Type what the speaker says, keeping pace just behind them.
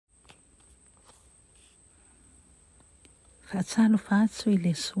Whaatalo whaatu I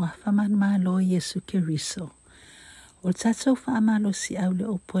le suafa man malo Iesu Keriso. O tatou whaamalo si au le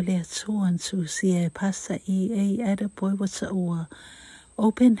Pulea tuan Tusi Paia ada boy wata ua.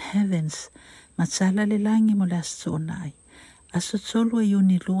 Open heavens, MATALA le langi mo las TOONAI. Aso tolu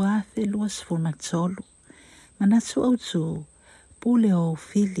IUNI lua fe luas fulma tolu. Manatu Autu, Pule o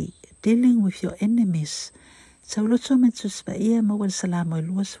fili, dealing with your enemies. Tauloto me Tusi Paia mo wal Salamo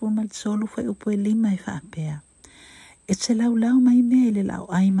luas fulma tolu fa upu lima faapea. E te laulau mai mea le lau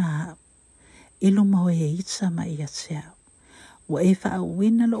ai maa. I luma o itsa mai ia teau. Wa e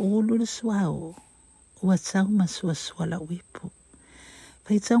uina lo ulu le suāu. Ua taumasuasua la uipu.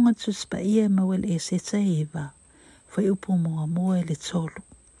 Faitauga Tusi Paia ma wal Eseta iwa. Fai upu mua le tolu.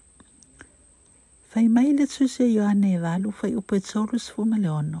 Fai mai le tusi Ioane valu fai upu tolu sfuma le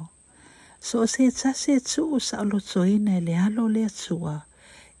ono. So se tasi tu saolotoina le alo le Atua.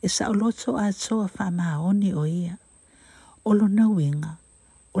 E saoloto atoa faamaoni o ia. O lona uiga,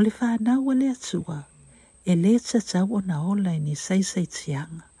 o le fanau le Atua, e le tatau o na ola ni saisaitia.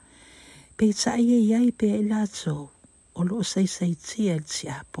 Pe taia iai pe e lato, o lo saisaitia il si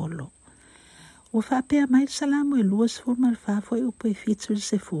apolo. O faapea mai Salamo e luas fulma le fafo e upo e fitu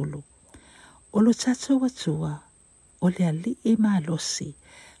se fulu. O lo tatou Atua, o le ali e malosi,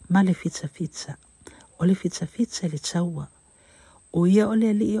 ma le fita. O le fita le taua. O ia o le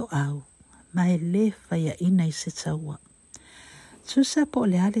ali o au, ma e le faia ina I se taua. Tusa po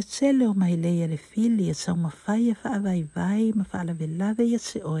le ale tele o mai leia le fili e tau mawhai e whaavai ma whaalawelave ia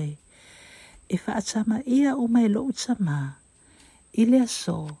te oe. E whaatama ia o mai lo utama. I le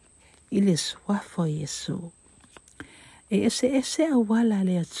aso, I le suafo Iesu. E ese a wala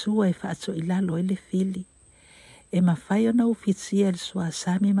le Atua e whaato I lalo e le fili. E mawhai o na ufitia le sua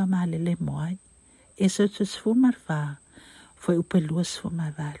sami mama le moai. E so tus fumar wha, foi upe luas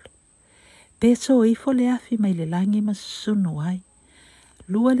fumar valu. Peto ifo le afi mai le langi ma sunu ai.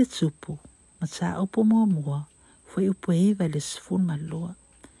 Lua le tupu, ma taʻaupu mua, foi upu iwa le sifun ma lua.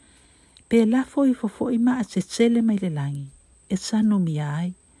 Pe lafo I fofo I maa te tele mai le langi, e tanu mia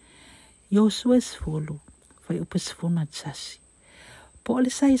ai. Iosu e sifulu, foi upu sifun ma tasi. Po le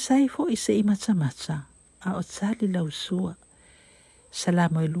sai fo I se I mata, a o tali lausua.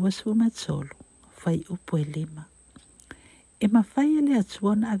 Salamo e lua sifun ma tolu, foi upu e lima. E mawhai le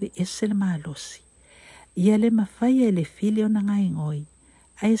Atua na ave ese le maalosi. Ia le mawhai le fili o na ngai ngoi.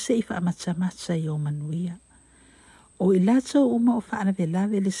 Ai se I whaamata I o manuia. O I lato uma o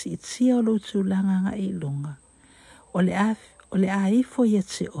whaanawelave le si itia o loutu langanga I lunga. O le aifo ia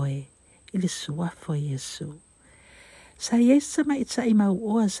te oe, I le suafo Iesu. Sa Iesu tama'ita'i mau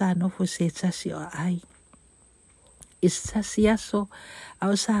oa sa nofo se tasi o ai. Is tasi aso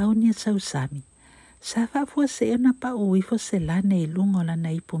au saoni a tausami. Sa whaafua se ona pa uifo se lane I lunga o lana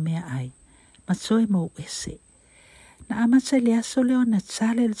ipu mea ai. Matoe mo ese. Na amata le aso leo na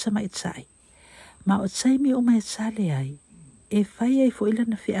tale le tama'ita'i. Ma o taimi o mai tale ai. E whai ai fo ila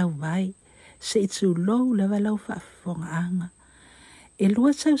na whiau vai. Se I tu lou lewa lau whaafonga anga. E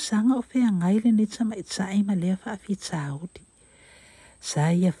lua tau sanga o whea ngaile ni tama'ita'i ma lea whaafita audi.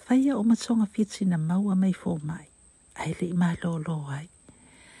 Sa ia whai o matonga fiti na maua mai fo mai. Ai le ima lo ai.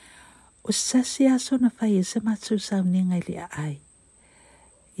 O sasi aso na whai e se matu sau ninga I le ai.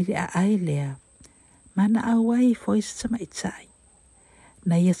 I le ai lea. Mana au ai fo I se tama'ita'i.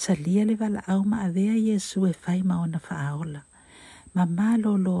 Na ia talia le wala au ma avea Iesu e whai ma ona whaaola. Ma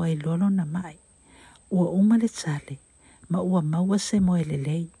lo ai lolo na mai. Ua uma le tale. Ma ua maua se moe le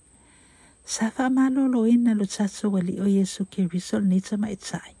lei. Sa wha lo ina lo tato wali o Iesu Keriso ni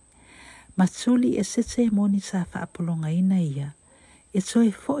tama'ita'i. Ma tuli e se te moni sa wha apolonga ina ia. E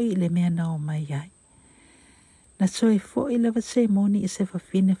toe fo'i le mea na o mai ai. Na toe fo'i le wa te moni e se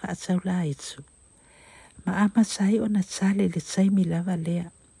whawhine wha atau la itu. Ma ama sai o na tale le taimi lava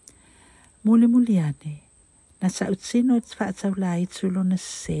lea. Muli ane. Na tautino e wha atau la itu lo na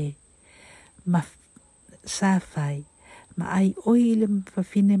se. Ma sa fai. Ma ai oi le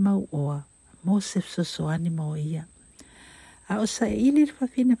whawhine mau oa. Mo se sosoani mo ia. A o sa ili le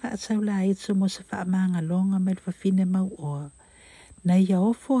whawhine wha atau la itu mo se wha amanga longa me le whawhine mau oa. Na ia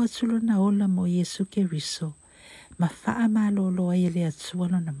ofo atulo na ola mo Iesu Keriso. Ma wha lo ai le Atua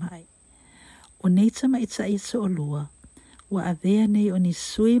na mai. O nei tama'ita'i o lua, wa avea nei o ni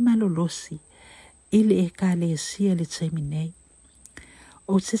sui malolosi, I le Ekalesia I le taimi nei.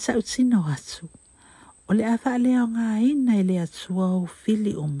 O te tautino atu, o le awha lea o ngā ina I le Atua o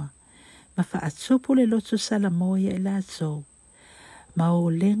fili uma, ma wha atupu le loto Salamo ia I la atou, ma o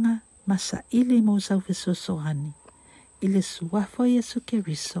lenga ma sa ili mo sau fesosoani, I le suafo Iesu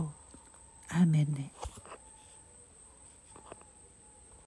Keriso. Amene.